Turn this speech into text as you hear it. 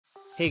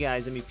Hey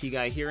guys, MEP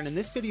Guy here, and in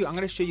this video I'm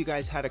going to show you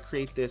guys how to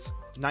create this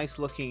nice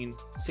looking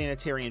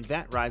sanitary and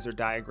vent riser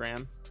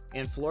diagram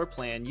and floor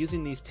plan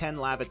using these 10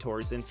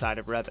 lavatories inside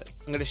of Revit.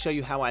 I'm going to show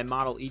you how I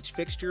model each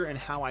fixture and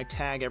how I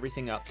tag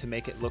everything up to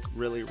make it look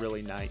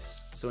really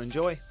nice. So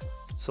enjoy!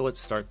 So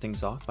let's start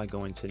things off by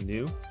going to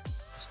New,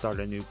 start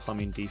a new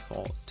plumbing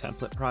default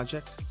template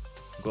project,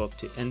 go up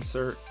to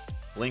Insert,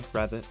 Link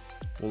Revit,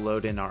 we'll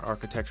load in our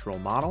architectural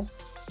model,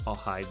 I'll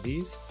hide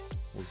these,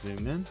 we'll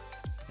zoom in.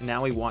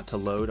 Now we want to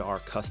load our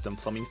custom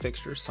plumbing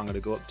fixtures, so I'm going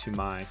to go up to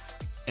my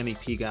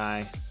MEP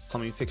Guy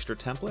plumbing fixture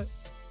template.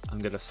 I'm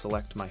going to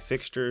select my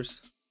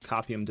fixtures,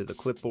 copy them to the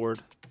clipboard,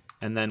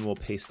 and then we'll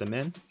paste them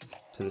in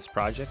to this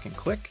project and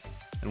click.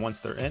 And once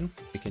they're in,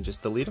 we can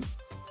just delete them.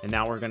 And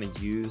now we're going to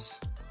use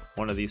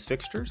one of these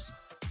fixtures.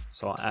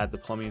 So I'll add the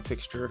plumbing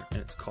fixture, and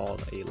it's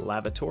called a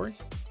lavatory,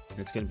 and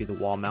it's going to be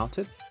the wall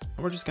mounted. And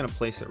we're just going to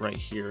place it right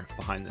here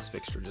behind this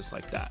fixture, just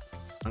like that.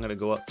 I'm going to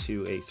go up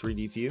to a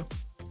 3D view.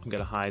 I'm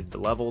going to hide the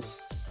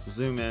levels,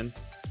 zoom in,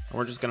 and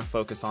we're just going to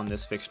focus on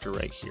this fixture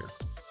right here.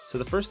 So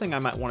the first thing I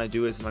might want to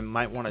do is I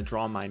might want to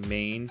draw my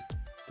main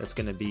that's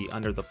going to be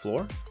under the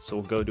floor. So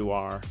we'll go to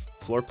our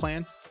floor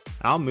plan.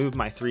 I'll move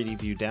my 3D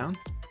view down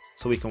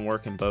so we can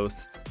work in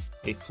both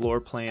a floor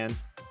plan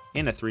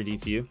and a 3D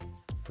view,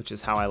 which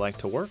is how I like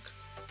to work.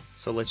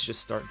 So let's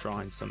just start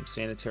drawing some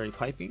sanitary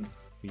piping.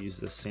 We use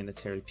this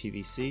sanitary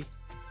PVC.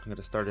 I'm going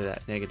to start it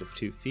at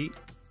 -2 feet.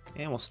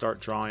 And we'll start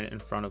drawing it in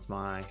front of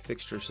my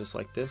fixtures just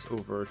like this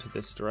over to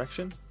this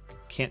direction.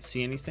 Can't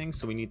see anything,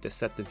 so we need to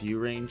set the view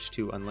range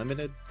to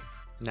unlimited.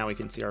 Now we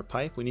can see our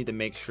pipe. We need to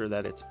make sure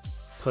that it's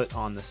put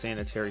on the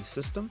sanitary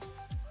system.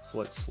 So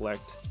let's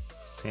select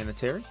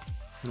sanitary,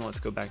 and let's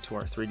go back to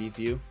our 3D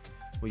view.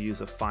 We'll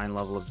use a fine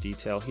level of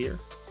detail here,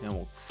 and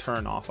we'll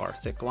turn off our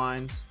thick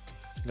lines.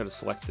 I'm going to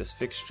select this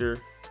fixture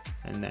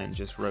and then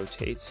just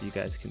rotate so you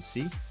guys can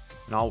see.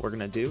 And all we're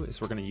going to do is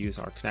we're going to use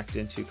our connect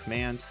into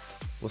command.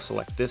 We'll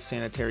select this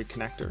sanitary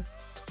connector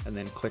and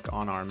then click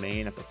on our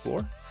main at the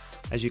floor.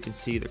 As you can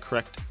see, the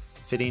correct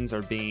fittings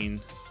are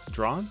being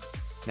drawn.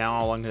 Now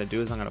all I'm going to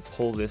do is I'm going to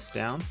pull this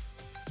down.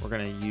 We're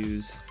going to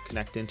use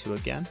connect into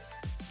again,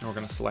 and we're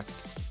going to select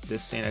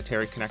this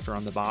sanitary connector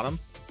on the bottom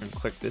and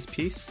click this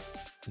piece.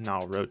 And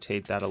now I'll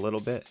rotate that a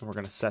little bit, and we're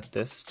going to set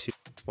this to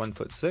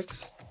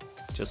 1'6",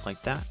 just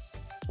like that.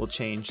 We'll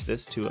change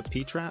this to a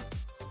P-trap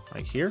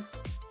right here.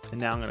 And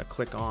now I'm going to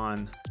click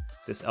on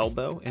this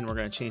elbow, and we're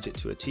going to change it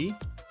to a T.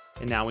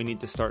 And now we need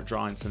to start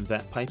drawing some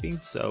vent piping.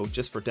 So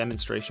just for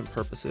demonstration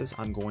purposes,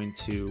 I'm going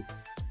to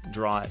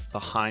draw it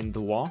behind the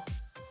wall,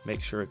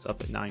 make sure it's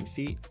up at 9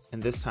 feet.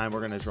 And this time we're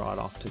going to draw it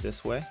off to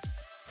this way,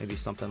 maybe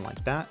something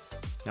like that.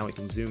 Now we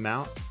can zoom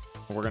out,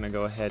 and we're going to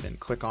go ahead and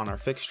click on our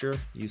fixture,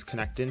 use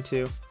connect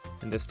into,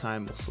 and this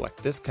time we'll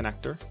select this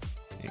connector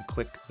and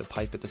click the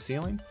pipe at the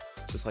ceiling,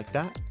 just like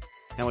that.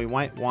 Now we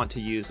might want to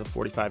use a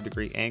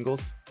 45-degree angle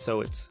so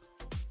it's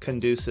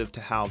conducive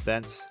to how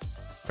vents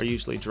are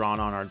usually drawn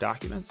on our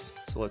documents.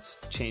 So let's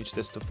change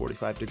this to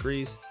 45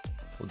 degrees.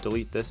 We'll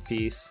delete this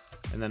piece,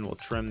 and then we'll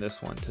trim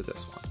this one to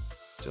this one,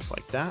 just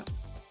like that.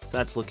 So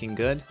that's looking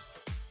good.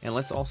 And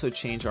let's also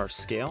change our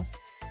scale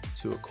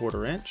to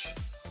 1/4 inch,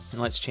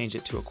 and let's change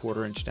it to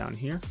 1/4 inch down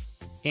here.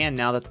 And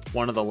now that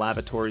one of the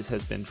lavatories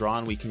has been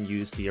drawn, we can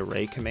use the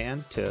array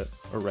command to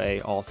array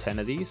all 10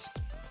 of these.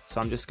 So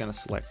I'm just going to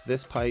select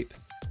this pipe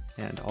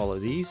and all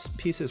of these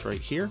pieces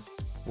right here.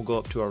 We'll go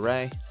up to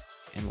array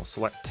and we'll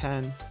select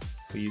 10.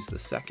 We'll use the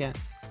second,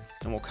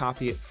 and we'll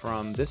copy it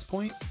from this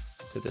point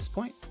to this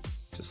point,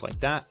 just like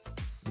that.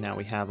 Now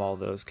we have all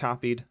those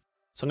copied.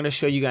 So I'm going to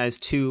show you guys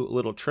 2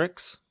 little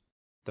tricks.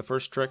 The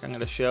first trick I'm going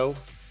to show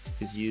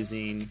is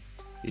using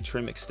the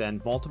trim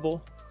extend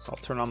multiple. So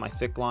I'll turn on my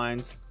thick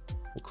lines.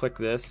 We'll click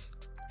this,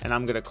 and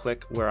I'm going to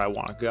click where I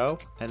want to go.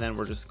 And then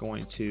we're just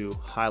going to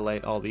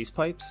highlight all these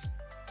pipes,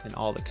 and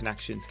all the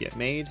connections get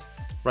made.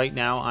 Right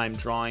now I'm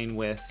drawing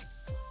with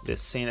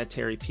this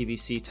sanitary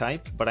PVC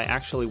type, but I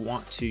actually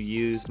want to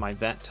use my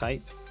vent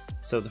type.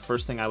 So the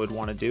first thing I would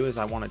want to do is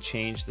I want to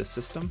change the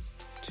system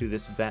to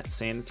this vent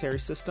sanitary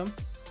system,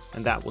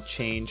 and that will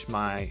change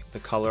the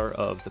color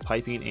of the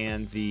piping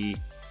and the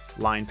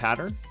line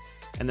pattern.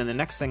 And then the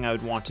next thing I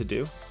would want to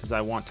do is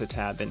I want to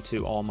tab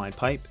into all my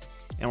pipe,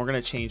 and we're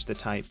going to change the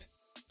type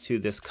to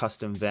this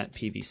custom vent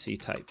PVC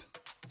type.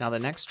 Now the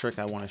next trick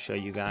I want to show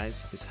you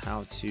guys is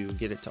how to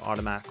get it to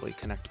automatically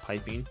connect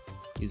piping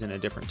using a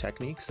different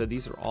technique. So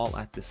these are all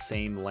at the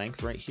same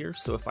length right here.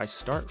 So if I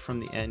start from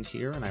the end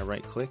here and I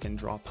right click and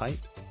draw pipe,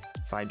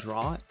 if I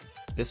draw it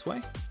this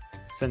way,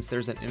 since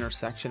there's an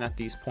intersection at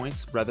these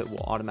points, Revit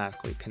will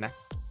automatically connect,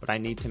 but I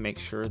need to make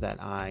sure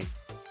that I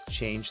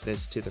change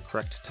this to the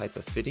correct type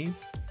of fitting.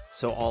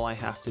 So all I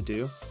have to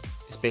do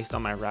is, based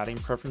on my routing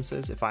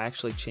preferences, if I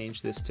actually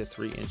change this to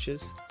 3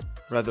 inches,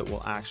 Revit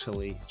will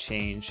actually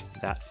change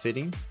that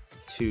fitting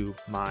to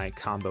my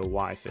combo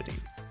Y fitting,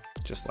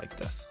 just like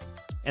this.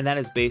 And that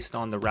is based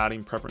on the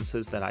routing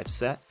preferences that I've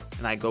set,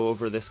 and I go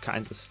over this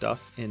kinds of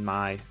stuff in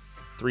my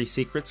 3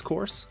 Secrets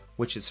course,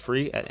 which is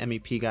free at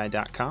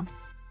mepguy.com.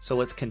 So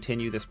let's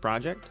continue this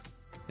project.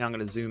 Now I'm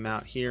going to zoom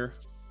out here,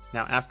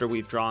 Now after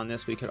we've drawn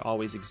this, we could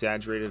always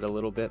exaggerate it a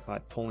little bit by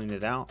pulling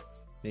it out,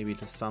 maybe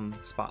to some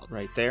spot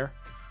right there.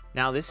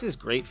 Now this is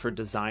great for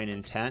design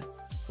intent,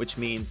 which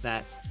means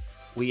that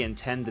we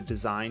intend the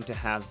design to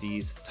have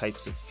these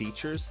types of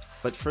features,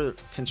 but for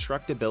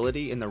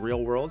constructability in the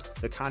real world,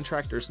 the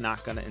contractor's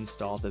not going to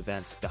install the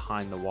vents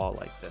behind the wall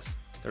like this.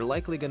 They're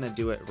likely going to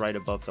do it right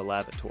above the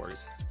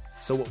lavatories.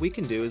 So what we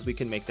can do is we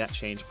can make that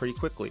change pretty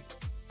quickly.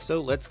 So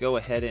let's go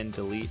ahead and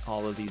delete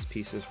all of these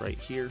pieces right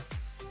here,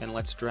 and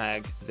let's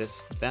drag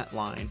this vent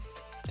line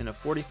in a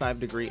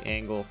 45-degree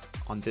angle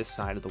on this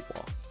side of the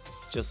wall,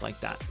 just like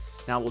that.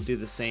 Now we'll do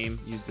the same,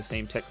 use the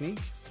same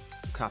technique,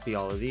 copy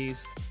all of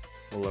these,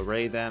 we'll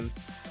array them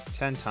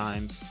 10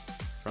 times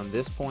from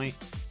this point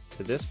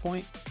to this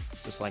point,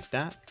 just like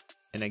that.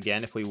 And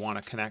again, if we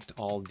want to connect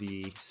all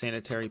the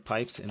sanitary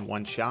pipes in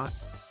one shot,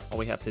 all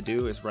we have to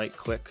do is right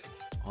click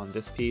on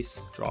this piece,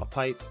 draw a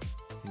pipe,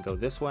 and go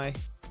this way.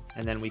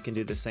 And then we can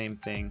do the same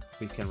thing.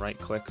 We can right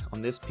click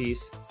on this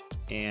piece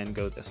and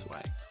go this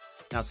way.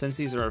 Now since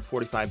these are a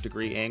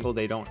 45-degree angle,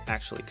 they don't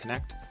actually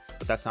connect,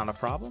 but that's not a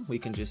problem. We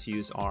can just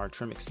use our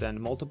trim extend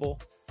multiple,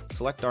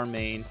 select our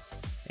main,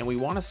 and we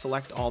want to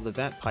select all the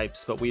vent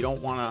pipes, but we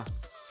don't want to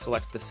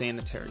select the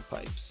sanitary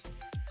pipes.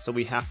 So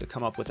we have to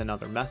come up with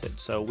another method.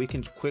 So we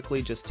can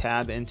quickly just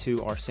tab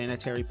into our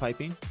sanitary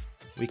piping.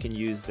 We can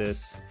use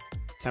this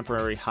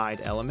temporary hide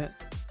element,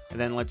 and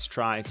then let's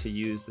try to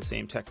use the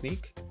same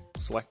technique.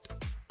 Select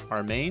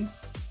our main,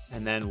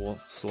 and then we'll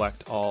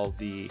select all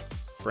the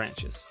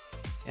branches,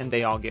 and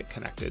they all get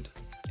connected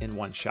in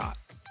one shot.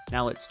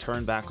 Now let's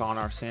turn back on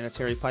our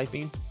sanitary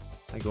piping.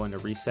 I go into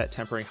reset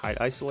temporary hide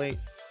isolate.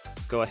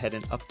 Let's go ahead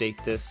and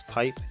update this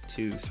pipe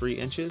to 3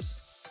 inches.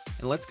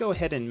 And let's go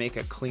ahead and make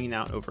a clean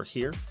out over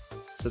here.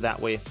 So that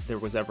way if there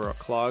was ever a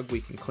clog,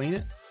 we can clean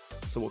it.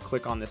 So we'll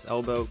click on this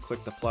elbow,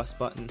 click the plus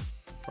button,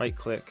 right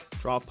click,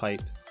 draw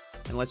pipe,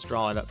 and let's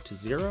draw it up to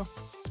 0,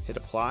 hit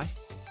apply.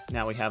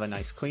 Now we have a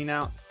nice clean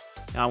out.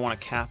 Now I want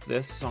to cap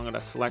this, so I'm going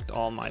to select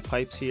all my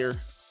pipes here.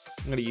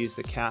 I'm going to use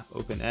the cap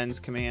open ends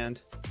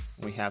command.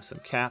 We have some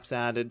caps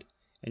added,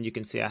 and you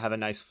can see I have a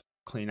nice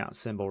clean out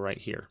symbol right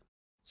here.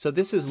 So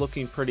this is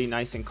looking pretty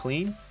nice and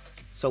clean.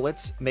 So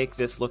let's make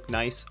this look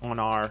nice on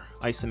our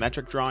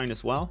isometric drawing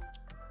as well.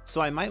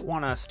 So I might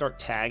want to start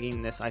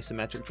tagging this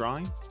isometric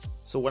drawing.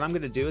 So what I'm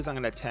going to do is I'm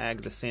going to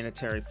tag the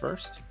sanitary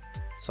first.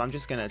 So I'm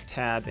just going to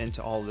tab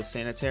into all of the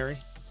sanitary,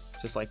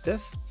 just like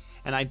this.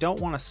 And I don't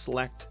want to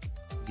select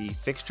the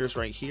fixtures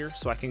right here,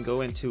 so I can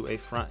go into a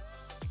front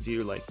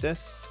view like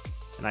this,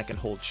 and I can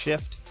hold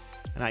shift,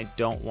 and I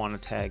don't want to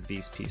tag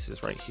these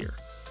pieces right here.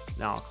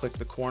 Now I'll click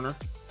the corner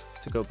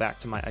to go back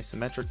to my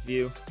isometric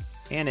view,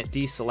 and it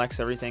deselects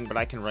everything, but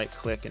I can right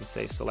click and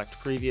say select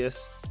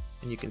previous,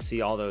 and you can see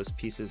all those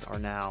pieces are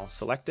now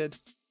selected.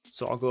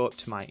 So I'll go up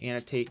to my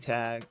annotate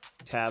tag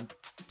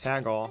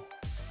all.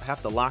 I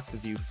have to lock the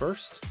view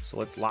first, so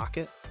let's lock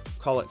it.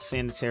 Call it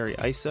sanitary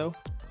ISO,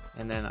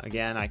 and then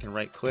again I can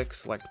right click,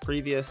 select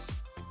previous,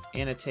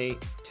 annotate,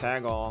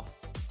 tag all,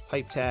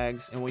 pipe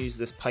tags, and we'll use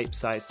this pipe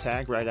size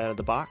tag right out of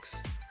the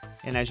box.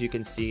 And as you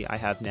can see, I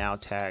have now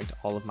tagged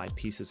all of my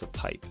pieces of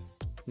pipe.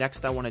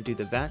 Next I want to do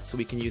the vent, so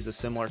we can use a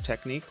similar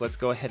technique. Let's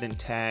go ahead and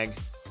tag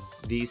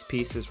these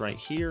pieces right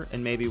here,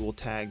 and maybe we'll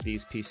tag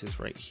these pieces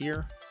right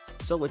here.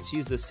 So let's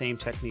use the same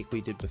technique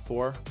we did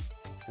before.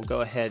 We'll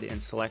go ahead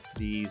and select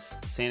these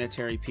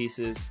sanitary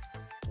pieces.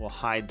 We'll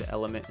hide the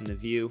element in the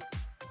view,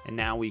 and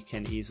now we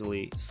can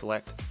easily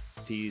select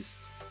this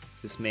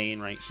main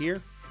right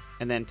here.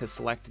 And then to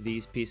select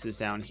these pieces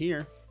down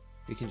here,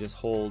 we can just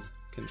hold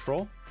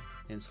Control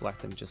and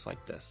select them just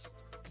like this.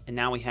 And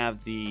now we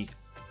have the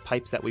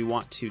pipes that we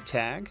want to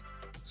tag.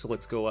 So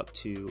let's go up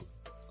to,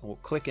 we'll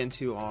click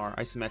into our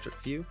isometric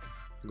view,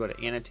 we'll go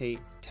to annotate,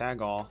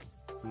 tag all,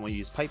 and we'll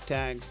use pipe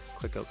tags,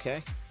 click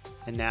OK.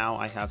 And now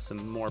I have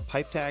some more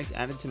pipe tags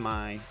added to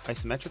my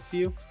isometric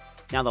view.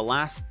 Now the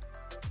last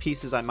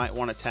pieces I might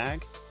want to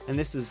tag, and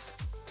this is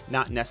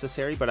not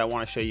necessary, but I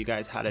want to show you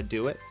guys how to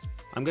do it.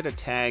 I'm going to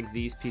tag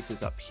these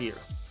pieces up here.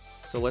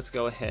 So let's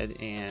go ahead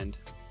and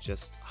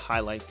just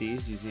highlight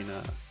these using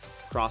a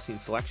crossing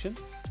selection.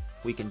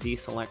 We can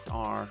deselect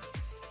our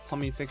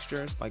plumbing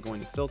fixtures by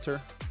going to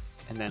filter,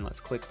 and then let's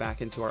click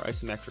back into our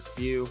isometric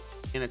view,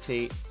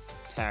 annotate,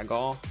 tag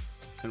all,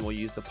 and we'll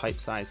use the pipe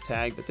size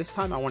tag, but this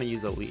time I want to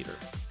use a leader.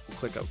 We'll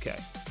click OK.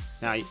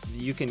 Now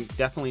you can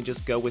definitely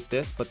just go with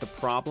this, but the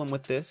problem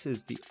with this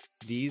is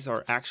these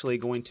are actually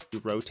going to be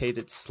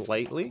rotated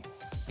slightly,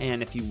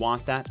 and if you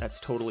want that, that's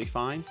totally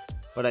fine.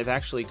 But I've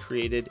actually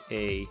created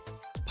a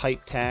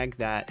pipe tag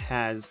that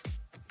has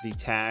the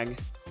tag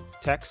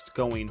text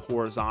going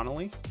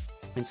horizontally.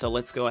 And so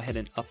let's go ahead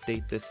and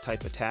update this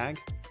type of tag.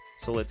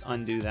 So let's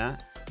undo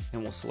that,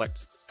 and we'll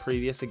select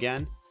previous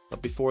again.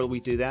 But before we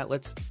do that,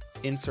 let's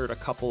insert a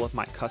couple of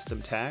my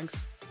custom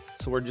tags.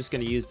 So we're just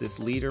going to use this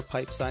leader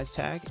pipe size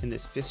tag and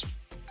this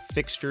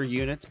fixture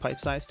units pipe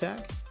size tag.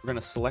 We're going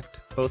to select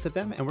both of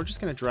them, and we're just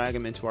going to drag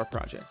them into our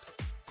project.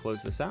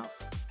 Close this out.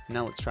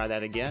 Now let's try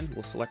that again.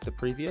 We'll select the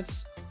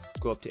previous,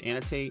 go up to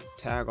annotate,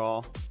 tag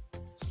all,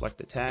 select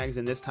the tags,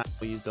 and this time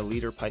we'll use the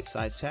leader pipe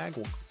size tag.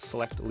 We'll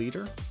select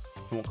leader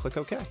and we'll click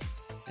OK.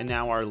 And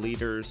now our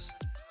leaders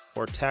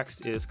or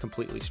text is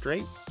completely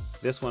straight.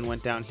 This one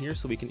went down here,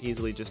 so we can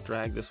easily just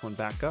drag this one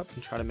back up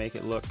and try to make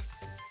it look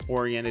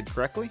oriented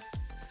correctly.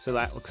 So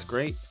that looks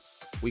great.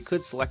 We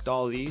could select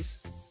all of these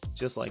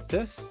just like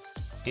this,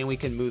 and we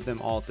can move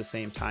them all at the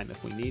same time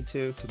if we need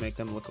to make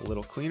them look a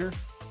little cleaner.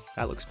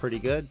 That looks pretty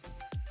good.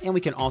 And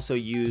we can also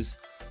use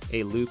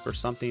a loop or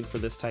something for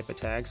this type of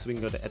tag. So we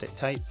can go to edit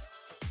type,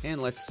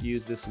 and let's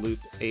use this loop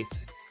 1/8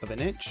 of an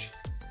inch.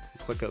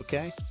 Click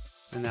OK,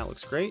 and that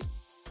looks great.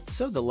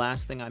 So the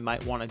last thing I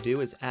might want to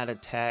do is add a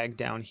tag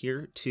down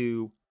here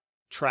to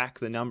track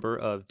the number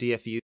of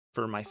DFU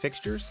for my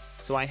fixtures.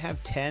 So I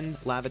have 10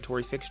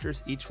 lavatory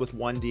fixtures, each with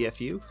 1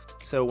 DFU.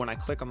 So when I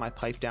click on my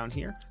pipe down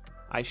here,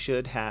 I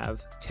should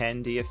have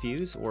 10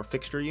 DFUs or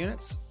fixture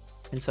units.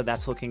 And so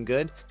that's looking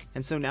good.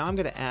 And so now I'm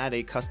going to add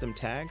a custom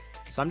tag.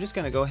 So I'm just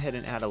going to go ahead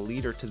and add a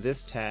leader to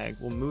this tag.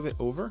 We'll move it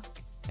over,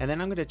 and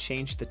then I'm going to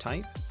change the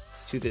type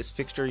to this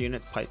fixture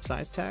units pipe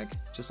size tag,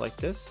 just like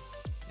this.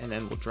 And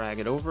then we'll drag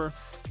it over,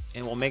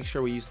 and we'll make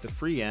sure we use the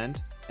free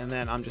end. And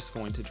then I'm just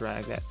going to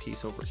drag that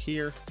piece over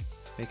here,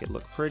 make it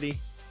look pretty.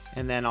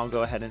 And then I'll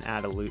go ahead and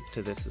add a loop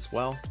to this as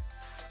well,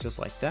 just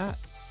like that.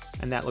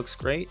 And that looks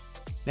great.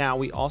 Now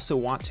we also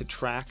want to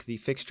track the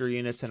fixture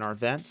units in our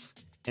vents.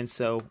 And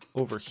so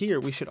over here,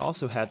 we should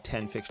also have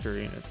 10 fixture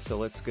units. So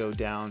let's go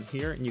down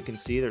here, and you can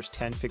see there's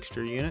 10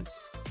 fixture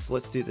units. So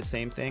let's do the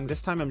same thing.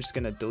 This time I'm just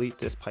going to delete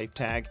this pipe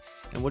tag,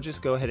 and we'll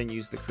just go ahead and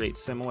use the create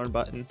similar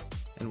button,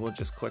 and we'll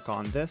just click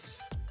on this,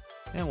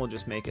 and we'll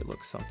just make it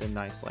look something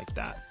nice like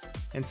that.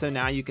 And so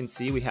now you can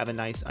see we have a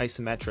nice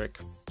isometric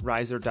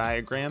riser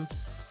diagram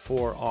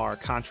for our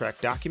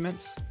contract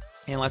documents.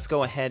 And let's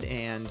go ahead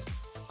and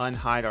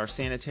unhide our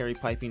sanitary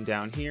piping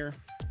down here,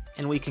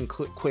 and we can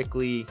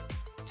quickly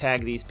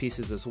tag these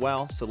pieces as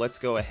well. So let's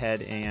go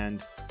ahead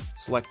and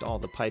select all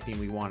the piping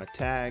we want to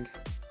tag.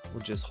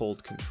 We'll just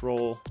hold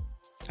Control.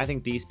 I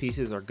think these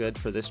pieces are good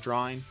for this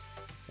drawing.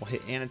 We'll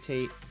hit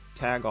annotate,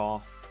 tag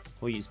all.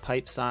 We'll use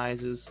pipe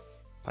sizes,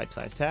 pipe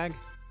size tag,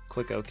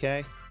 click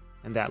OK,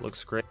 and that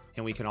looks great.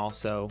 And we can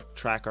also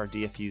track our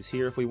DFUs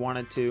here if we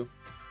wanted to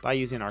by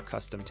using our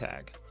custom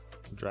tag.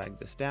 We'll drag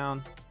this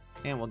down,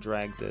 and we'll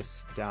drag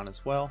this down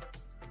as well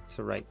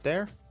to right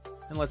there.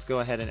 And let's go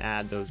ahead and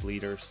add those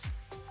leaders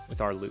with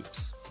our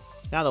loops.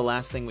 Now the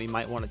last thing we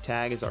might want to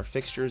tag is our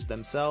fixtures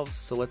themselves.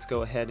 So let's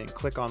go ahead and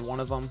click on one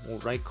of them. We'll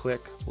right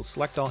click, we'll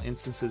select all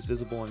instances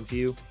visible in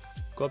view,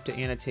 go up to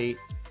annotate,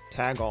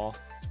 tag all.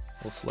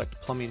 We'll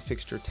select plumbing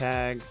fixture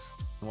tags,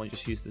 and we'll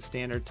just use the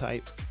standard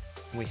type.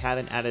 And we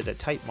haven't added a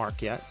type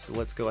mark yet, so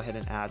let's go ahead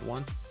and add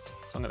one.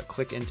 So I'm going to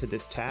click into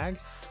this tag,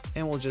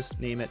 and we'll just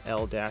name it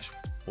L-.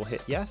 We'll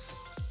hit yes.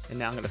 And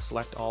now I'm going to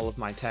select all of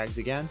my tags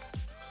again,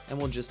 and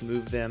we'll just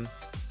move them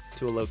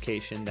to a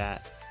location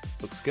that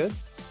looks good,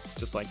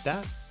 just like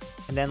that.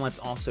 And then let's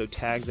also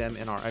tag them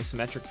in our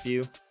isometric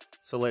view.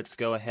 So let's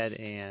go ahead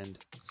and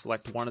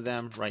select one of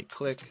them, right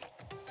click,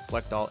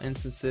 select all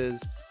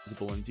instances,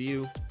 visible in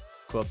view,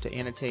 go up to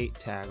annotate,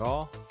 tag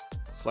all,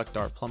 select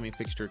our plumbing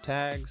fixture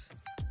tags,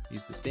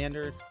 use the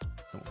standard,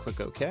 and we'll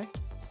click OK.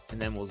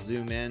 And then we'll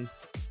zoom in,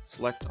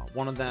 select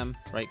one of them,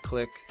 right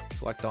click,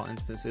 select all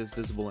instances,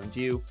 visible in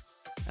view,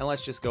 and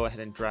let's just go ahead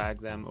and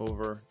drag them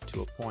over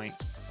to a point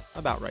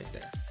about right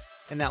there.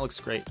 And that looks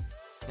great.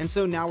 And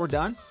so now we're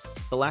done.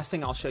 The last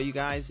thing I'll show you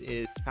guys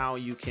is how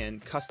you can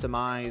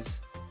customize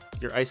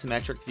your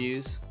isometric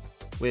views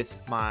with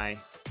my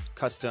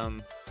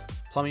custom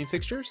plumbing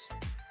fixtures.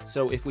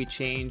 So if we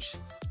change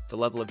the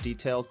level of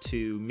detail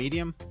to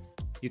medium,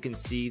 you can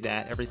see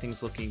that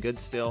everything's looking good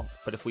still.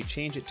 But if we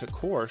change it to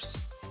coarse,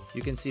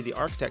 you can see the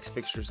architect's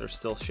fixtures are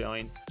still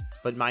showing,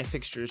 but my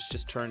fixtures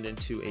just turned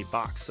into a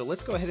box. So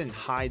let's go ahead and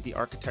hide the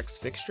architect's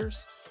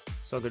fixtures.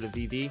 So I'll go to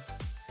VV,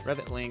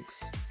 Revit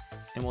links,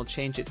 and we'll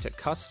change it to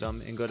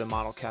custom and go to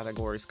model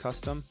categories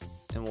custom,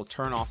 and we'll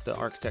turn off the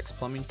architect's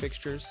plumbing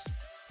fixtures.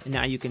 And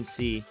now you can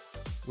see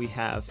we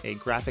have a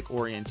graphic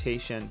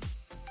orientation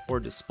or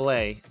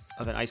display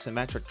of an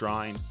isometric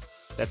drawing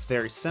that's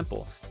very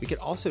simple. We could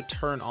also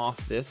turn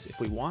off this if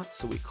we want,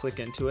 so we click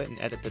into it and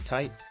edit the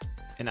type.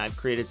 And I've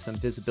created some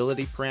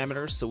visibility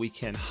parameters so we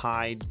can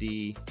hide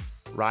the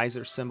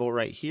riser symbol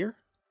right here,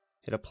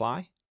 hit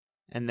apply,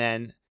 and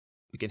then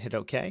we can hit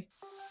OK.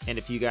 And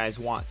if you guys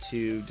want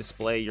to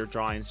display your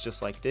drawings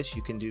just like this,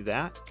 you can do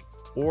that.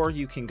 Or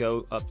you can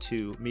go up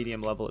to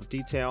medium level of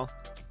detail,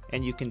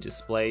 and you can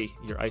display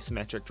your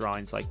isometric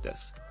drawings like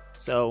this.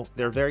 So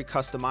they're very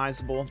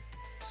customizable.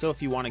 So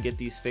if you want to get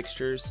these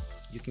fixtures,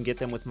 you can get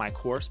them with my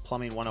course,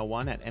 Plumbing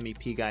 101 at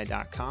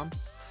mepguy.com.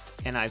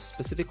 And I've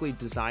specifically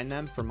designed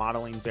them for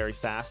modeling very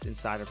fast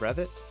inside of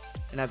Revit.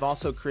 And I've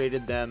also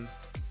created them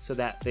so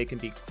that they can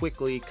be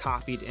quickly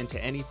copied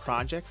into any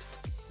project.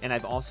 And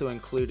I've also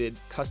included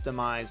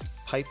customized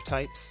pipe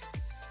types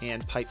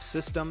and pipe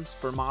systems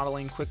for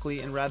modeling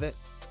quickly in Revit.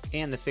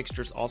 And the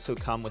fixtures also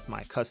come with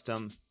my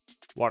custom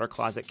water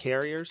closet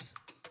carriers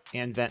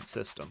and vent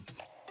system.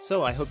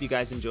 So I hope you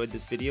guys enjoyed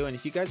this video, and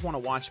if you guys want to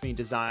watch me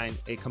design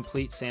a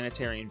complete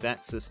sanitary and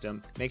vent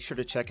system, make sure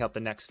to check out the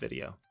next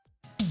video.